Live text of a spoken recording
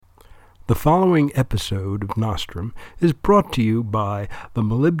The following episode of Nostrum is brought to you by the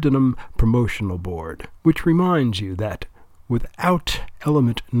Molybdenum Promotional Board, which reminds you that without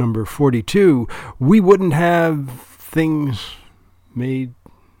element number 42, we wouldn't have things made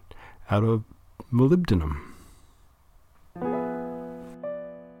out of molybdenum.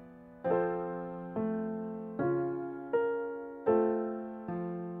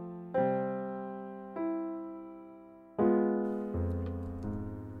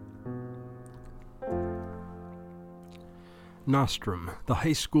 Nostrum, the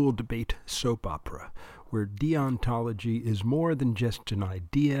high school debate soap opera, where deontology is more than just an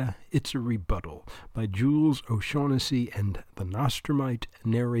idea, it's a rebuttal, by Jules O'Shaughnessy and the Nostrumite,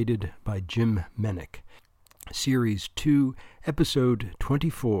 narrated by Jim Menick. Series 2, Episode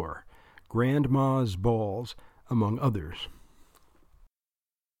 24, Grandma's Balls, among others.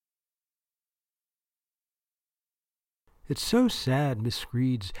 It's so sad Miss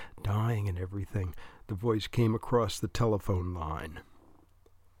Screed's dying and everything. The voice came across the telephone line.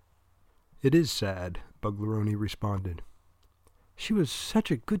 It is sad, Buglaroni responded. She was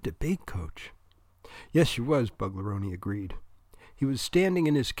such a good debate coach. Yes, she was, Buglaroni agreed. He was standing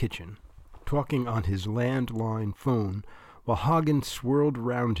in his kitchen, talking on his landline phone, while Hagen swirled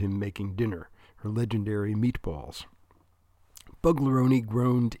around him making dinner, her legendary meatballs. Buglaroni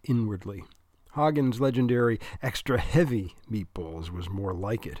groaned inwardly. Hagen's legendary extra-heavy meatballs was more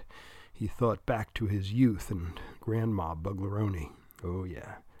like it. He thought back to his youth and Grandma Buglaroni. Oh,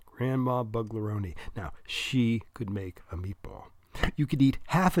 yeah, Grandma Buglaroni. Now, she could make a meatball. You could eat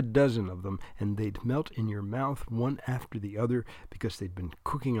half a dozen of them, and they'd melt in your mouth one after the other because they'd been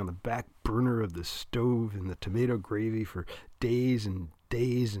cooking on the back burner of the stove in the tomato gravy for days and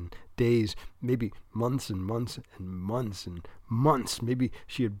days and days, maybe months and months and months and months. Maybe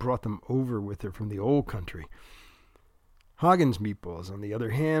she had brought them over with her from the old country. Hagen's meatballs, on the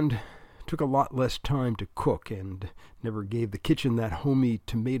other hand, took a lot less time to cook and never gave the kitchen that homey,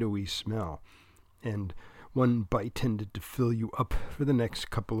 tomatoey smell. And one bite tended to fill you up for the next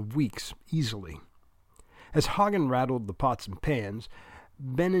couple of weeks, easily. As Hagen rattled the pots and pans,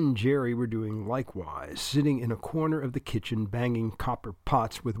 Ben and Jerry were doing likewise, sitting in a corner of the kitchen banging copper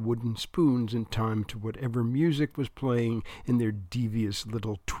pots with wooden spoons in time to whatever music was playing in their devious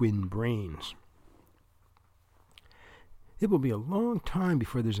little twin brains. It will be a long time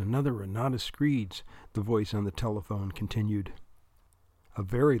before there's another Renata Screeds, the voice on the telephone continued. A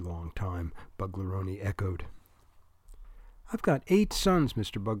very long time, Buglaroni echoed. I've got 8 sons,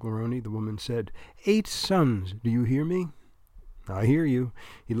 Mr. Buglaroni, the woman said. 8 sons, do you hear me? I hear you.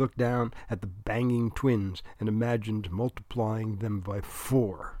 He looked down at the banging twins and imagined multiplying them by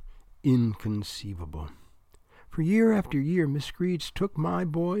 4. Inconceivable. For year after year, Miss Screeds took my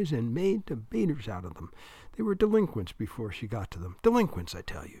boys and made debaters out of them. They were delinquents before she got to them. Delinquents, I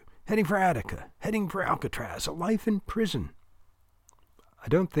tell you. Heading for Attica. Heading for Alcatraz. A life in prison. I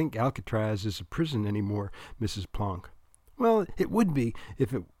don't think Alcatraz is a prison anymore, Mrs. Plonk. Well, it would be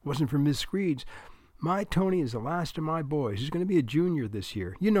if it wasn't for Miss Screeds. My Tony is the last of my boys. He's going to be a junior this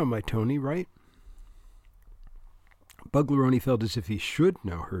year. You know my Tony, right? Buglaroni felt as if he should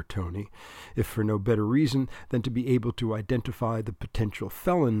know her Tony, if for no better reason than to be able to identify the potential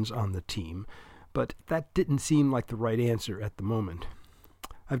felons on the team, but that didn't seem like the right answer at the moment.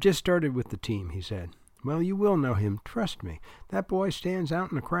 I've just started with the team, he said. Well, you will know him, trust me. That boy stands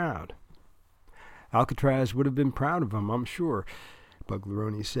out in the crowd. Alcatraz would have been proud of him, I'm sure,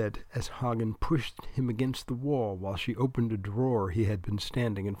 Buglaroni said, as Hagen pushed him against the wall while she opened a drawer he had been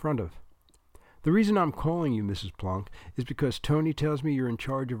standing in front of. The reason I'm calling you, Mrs. Plonk, is because Tony tells me you're in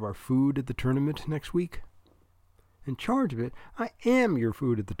charge of our food at the tournament next week. In charge of it? I am your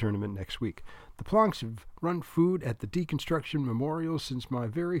food at the tournament next week. The Plonks have run food at the Deconstruction Memorial since my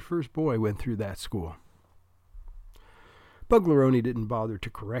very first boy went through that school. Buglaroni didn't bother to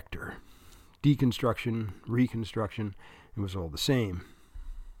correct her. Deconstruction, reconstruction, it was all the same.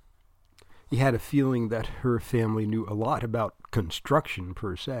 He had a feeling that her family knew a lot about construction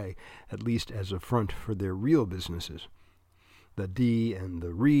per se, at least as a front for their real businesses. The D and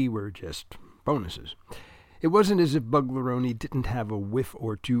the re were just bonuses. It wasn't as if Buglaroni didn't have a whiff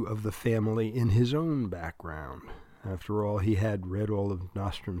or two of the family in his own background. After all, he had read all of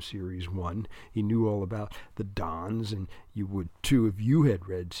Nostrum Series 1. He knew all about the Dons, and you would too if you had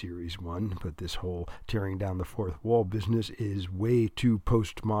read Series 1. But this whole tearing down the fourth wall business is way too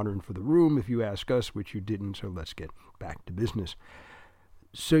postmodern for the room, if you ask us, which you didn't, so let's get back to business.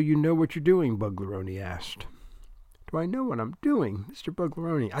 So you know what you're doing, Buglaroni asked. Do I know what I'm doing? Mr.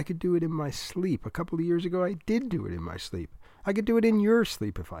 Buglaroni, I could do it in my sleep. A couple of years ago, I did do it in my sleep. I could do it in your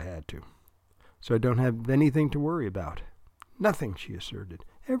sleep if I had to. So I don't have anything to worry about. Nothing, she asserted.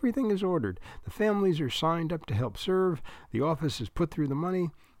 Everything is ordered. The families are signed up to help serve. The office has put through the money.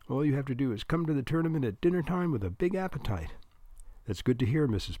 All you have to do is come to the tournament at dinner time with a big appetite." "That's good to hear,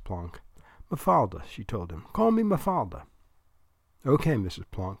 Mrs. Plonk." "Mafalda," she told him. "Call me Mafalda." "Okay, Mrs.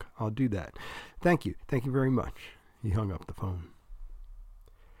 Plonk, I'll do that. Thank you very much." He hung up the phone.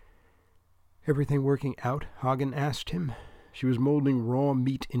 "Everything working out?" Hagen asked him. She was molding raw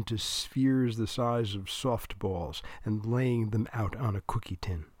meat into spheres the size of softballs and laying them out on a cookie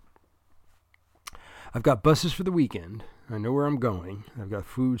tin. "I've got buses for the weekend. I know where I'm going. I've got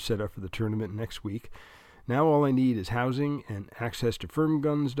food set up for the tournament next week. Now all I need is housing and access to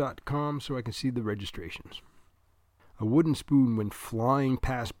firmguns.com so I can see the registrations." A wooden spoon went flying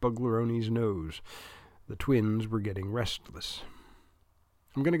past Buglaroni's nose. The twins were getting restless.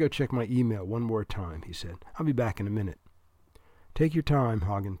 "I'm going to go check my email one more time," he said. "I'll be back in a minute." "Take your time,"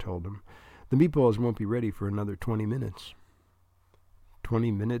 Hagen told him. "The meatballs won't be ready for another 20 minutes.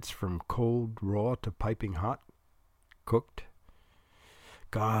 20 minutes from cold raw to piping hot, cooked.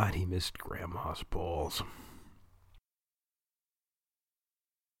 God, he missed Grandma's balls.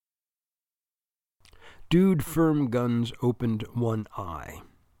 Dude Firm Guns opened one eye.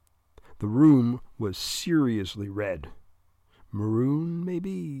 The room was seriously red. Maroon,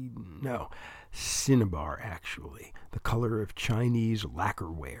 maybe? No, cinnabar, actually, the color of Chinese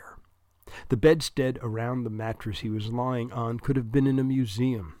lacquerware. The bedstead around the mattress he was lying on could have been in a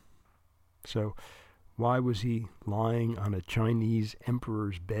museum. So why was he lying on a Chinese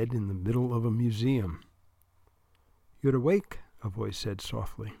emperor's bed in the middle of a museum? "You're awake," a voice said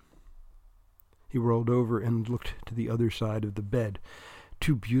softly. He rolled over and looked to the other side of the bed.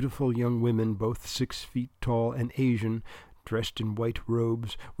 Two beautiful young women, both 6 feet tall and Asian, dressed in white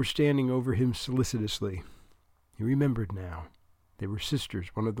robes, were standing over him solicitously. He remembered now. They were sisters.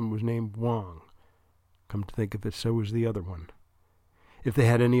 One of them was named Wang. Come to think of it, so was the other one. If they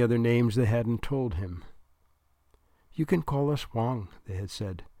had any other names, they hadn't told him. "You can call us Wang," they had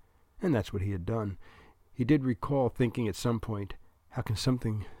said. And that's what he had done. He did recall thinking at some point, how can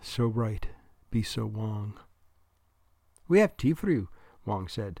something so right be so Wang? "We have tea for you," Wang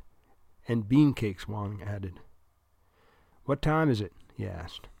said. "And bean cakes," Wang added. "What time is it?" he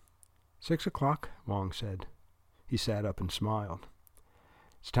asked. 6 o'clock, Wang said. He sat up and smiled.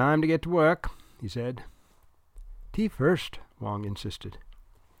 "It's time to get to work," he said. "Tea first," Wang insisted.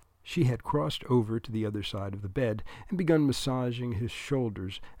 She had crossed over to the other side of the bed and begun massaging his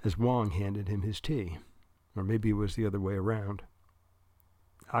shoulders as Wang handed him his tea. Or maybe it was the other way around.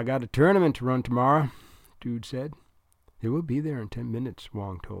 "I got a tournament to run tomorrow," Dude said. "It will be there in 10 minutes,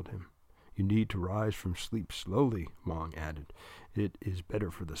 Wang told him. "You need to rise from sleep slowly," Wang added. "It is better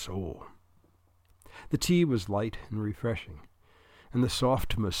for the soul." The tea was light and refreshing, and the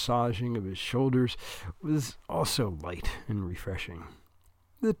soft massaging of his shoulders was also light and refreshing.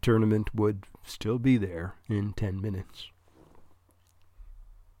 The tournament would still be there in 10 minutes.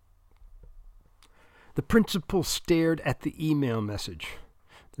 The principal stared at the email message.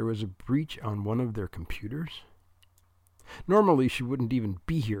 There was a breach on one of their computers. Normally she wouldn't even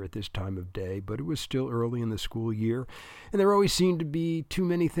be here at this time of day, but it was still early in the school year, and there always seemed to be too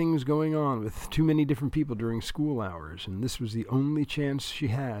many things going on with too many different people during school hours, and this was the only chance she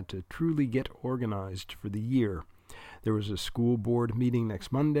had to truly get organized for the year. There was a school board meeting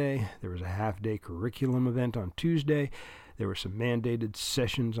next Monday, there was a half-day curriculum event on Tuesday, there were some mandated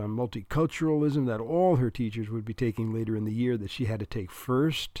sessions on multiculturalism that all her teachers would be taking later in the year that she had to take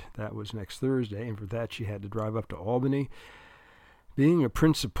first. That was next Thursday, and for that she had to drive up to Albany. Being a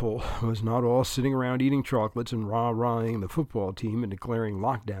principal was not all sitting around eating chocolates and rah-rahing the football team and declaring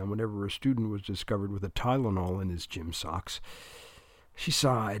lockdown whenever a student was discovered with a Tylenol in his gym socks. She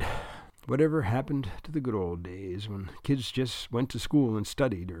sighed. Whatever happened to the good old days when kids just went to school and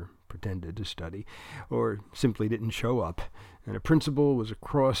studied, or pretended to study, or simply didn't show up, and a principal was a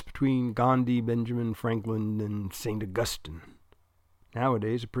cross between Gandhi, Benjamin Franklin, and St. Augustine.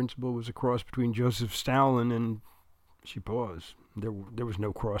 Nowadays, a principal was a cross between Joseph Stalin and... She paused. There was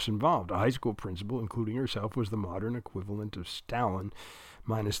no cross involved. A high school principal, including herself, was the modern equivalent of Stalin,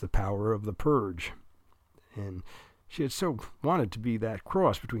 minus the power of the purge. And she had so wanted to be that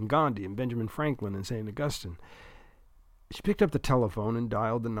cross between Gandhi and Benjamin Franklin and St. Augustine. She picked up the telephone and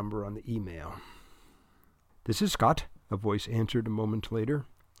dialed the number on the email. "This is Scott," a voice answered a moment later.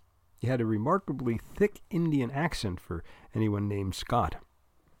 He had a remarkably thick Indian accent for anyone named Scott.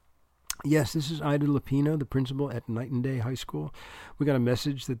 "Yes, this is Ida Lapina, the principal at Night and Day High School. We got a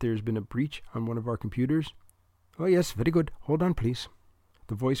message that there's been a breach on one of our computers." "Oh, yes, very good. Hold on, please."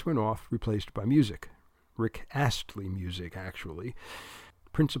 The voice went off, replaced by music. Rick Astley music, actually.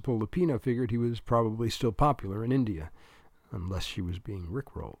 Principal Lapina figured he was probably still popular in India. unless she was being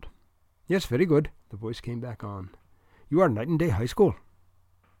rickrolled. Yes, very good, the voice came back on. You are Night and Day High School.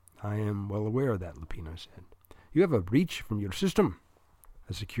 I am well aware of that, Lupino said. You have a breach from your system.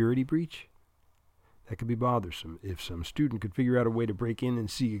 A security breach? That could be bothersome if some student could figure out a way to break in and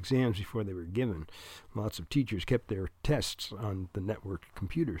see exams before they were given. Lots of teachers kept their tests on the networked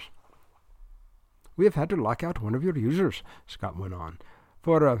computers. We have had to lock out one of your users, Scott went on.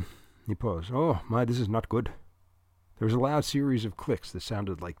 He paused. Oh, my, this is not good. There was a loud series of clicks that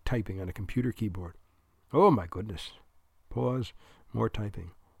sounded like typing on a computer keyboard. Oh, my goodness. Pause. More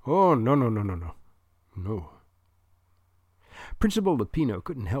typing. Oh, no. No. Principal Lupino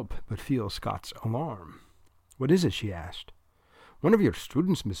couldn't help but feel Scott's alarm. What is it? She asked. One of your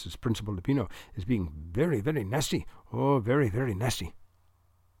students, Mrs. Principal Lupino, is being very, very nasty. Oh, very, very nasty.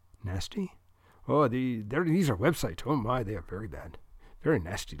 Nasty? Oh, these are websites. Oh, my, they are very bad. Very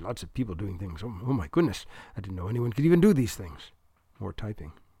nasty. Lots of people doing things. Oh, my goodness. I didn't know anyone could even do these things. More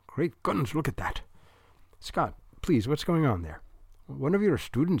typing. Great guns, look at that. Scott, please, what's going on there? One of your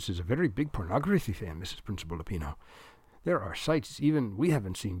students is a very big pornography fan, Mrs. Principal Lupino. There are sites even we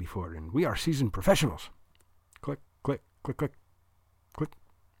haven't seen before, and we are seasoned professionals. Click, click, click, click, click.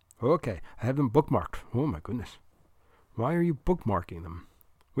 Okay, I have them bookmarked. Oh, my goodness. Why are you bookmarking them?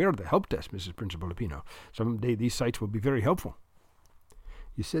 We are the help desk, Mrs. Principal Lupino. Someday these sites will be very helpful.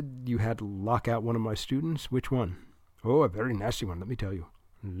 You said you had to lock out one of my students? Which one? Oh, a very nasty one, let me tell you.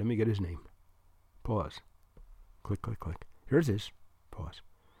 Let me get his name. Pause. Click, click, click. Here it is. Pause.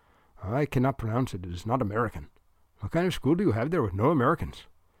 I cannot pronounce it. It is not American. What kind of school do you have there with no Americans?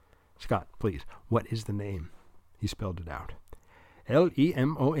 Scott, please, what is the name? He spelled it out.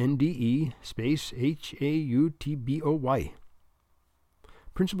 Lemonde space Hautboy.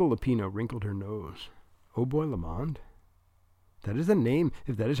 Principal Lupino wrinkled her nose. Oh boy, Lamond? That is the name,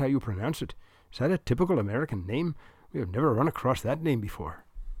 if that is how you pronounce it. Is that a typical American name? We have never run across that name before.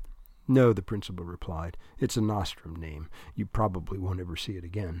 No, the principal replied. It's a Nostrum name. You probably won't ever see it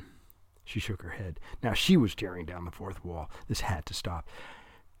again. She shook her head. Now she was tearing down the fourth wall. This had to stop.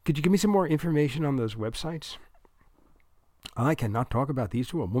 Could you give me some more information on those websites? I cannot talk about these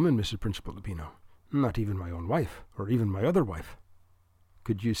to a woman, Mrs. Principal Lupino. Not even my own wife, or even my other wife.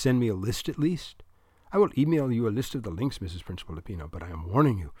 Could you send me a list at least? I will email you a list of the links, Mrs. Principal Lupino, but I am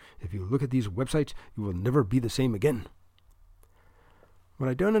warning you, if you look at these websites, you will never be the same again. What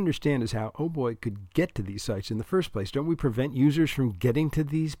I don't understand is how Oh Boy could get to these sites in the first place. Don't we prevent users from getting to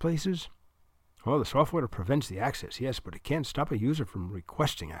these places? Oh, the software prevents the access, yes, but it can't stop a user from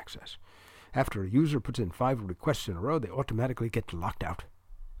requesting access. After a user puts in 5 requests in a row, they automatically get locked out.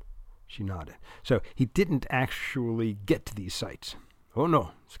 She nodded. So he didn't actually get to these sites. Oh,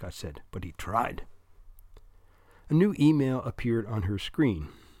 no, Scott said, but he tried. A new email appeared on her screen,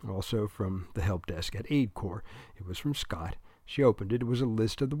 also from the help desk at Aid Corps. It was from Scott. She opened it. It was a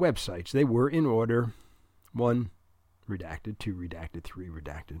list of the websites. They were in order. 1, redacted. 2, redacted. 3,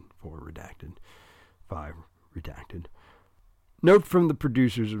 redacted. 4, redacted. 5, redacted. Note from the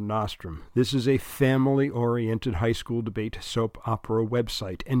producers of Nostrum. This is a family-oriented high school debate soap opera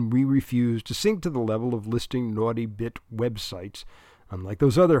website, and we refuse to sink to the level of listing naughty bit websites, unlike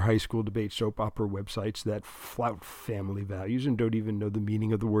those other high school debate soap opera websites that flout family values and don't even know the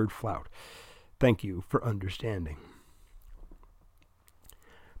meaning of the word flout. Thank you for understanding.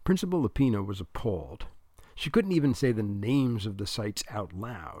 Principal Lupino was appalled. She couldn't even say the names of the sites out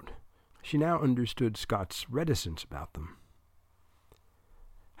loud. She now understood Scott's reticence about them.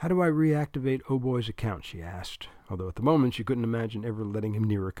 How do I reactivate Oh Boy's account, she asked, although at the moment she couldn't imagine ever letting him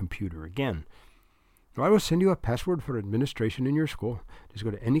near a computer again. I will send you a password for administration in your school. Just go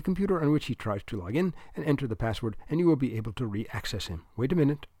to any computer on which he tries to log in and enter the password, and you will be able to re-access him. Wait a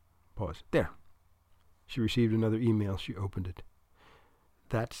minute. Pause. There. She received another email. She opened it.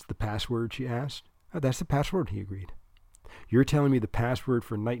 That's the password, she asked. Oh, that's the password, he agreed. You're telling me the password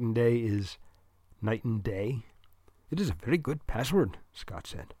for Night and Day is Night and Day? It is a very good password, Scott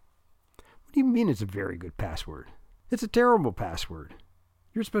said. What do you mean it's a very good password? It's a terrible password.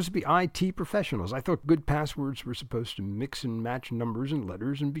 You're supposed to be IT professionals. I thought good passwords were supposed to mix and match numbers and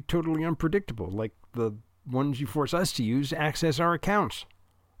letters and be totally unpredictable, like the ones you force us to use to access our accounts.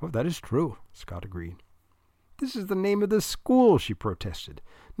 Oh, that is true, Scott agreed. This is the name of the school, she protested.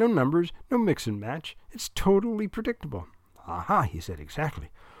 No numbers, no mix and match. It's totally predictable. Aha, he said, exactly.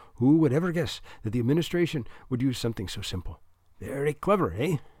 Who would ever guess that the administration would use something so simple? Very clever,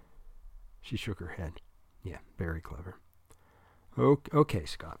 eh? She shook her head. Yeah, very clever. Okay,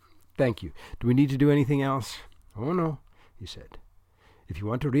 Scott. Thank you. Do we need to do anything else? Oh, no, he said. If you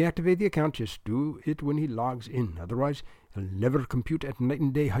want to reactivate the account, just do it when he logs in. Otherwise, he'll never compute at Night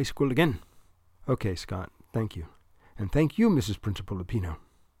and Day High School again. Okay, Scott. Thank you. And thank you, Mrs. Principal Lupino.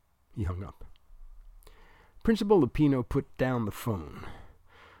 He hung up. Principal Lupino put down the phone.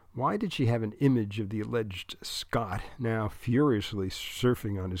 Why did she have an image of the alleged Scot now furiously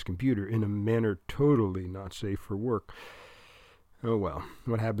surfing on his computer in a manner totally not safe for work? Oh well,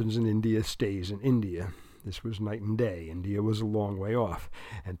 what happens in India stays in India. This was night and day. India was a long way off,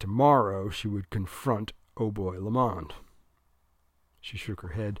 and tomorrow she would confront Oh Boy Lamond. She shook her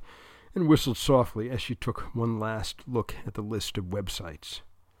head and whistled softly as she took one last look at the list of websites.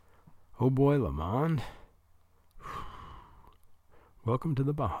 Oh Boy Lamond? Welcome to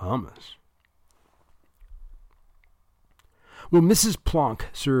the Bahamas. Will Mrs. Plonk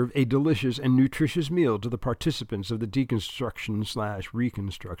serve a delicious and nutritious meal to the participants of the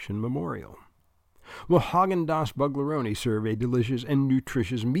Deconstruction/Reconstruction Memorial? Will Haagen-Dazs Buglaroni serve a delicious and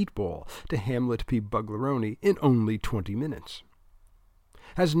nutritious meatball to Hamlet P. Buglaroni in only 20 minutes?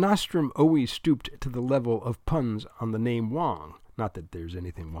 Has Nostrum always stooped to the level of puns on the name Wong? Not that there's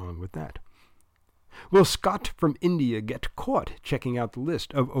anything wrong with that. Will Scott from India get caught checking out the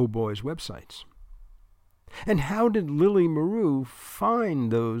list of Oh Boy's websites? And how did Lily Maru find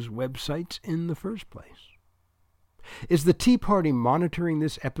those websites in the first place? Is the Tea Party monitoring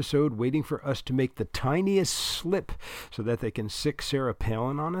this episode, waiting for us to make the tiniest slip so that they can sick Sarah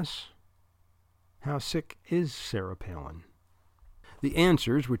Palin on us? How sick is Sarah Palin? The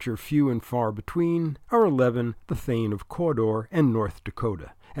answers, which are few and far between, are 11, the Thane of Cawdor, and North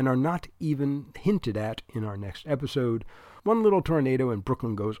Dakota, and are not even hinted at in our next episode. One little tornado and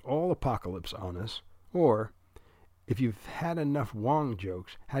Brooklyn goes all apocalypse on us. Or, if you've had enough Wong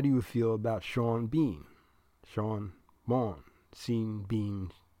jokes, how do you feel about Sean Bean? Sean Bon, Scene Bean,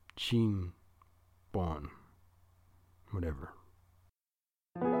 Sheen Bon, whatever.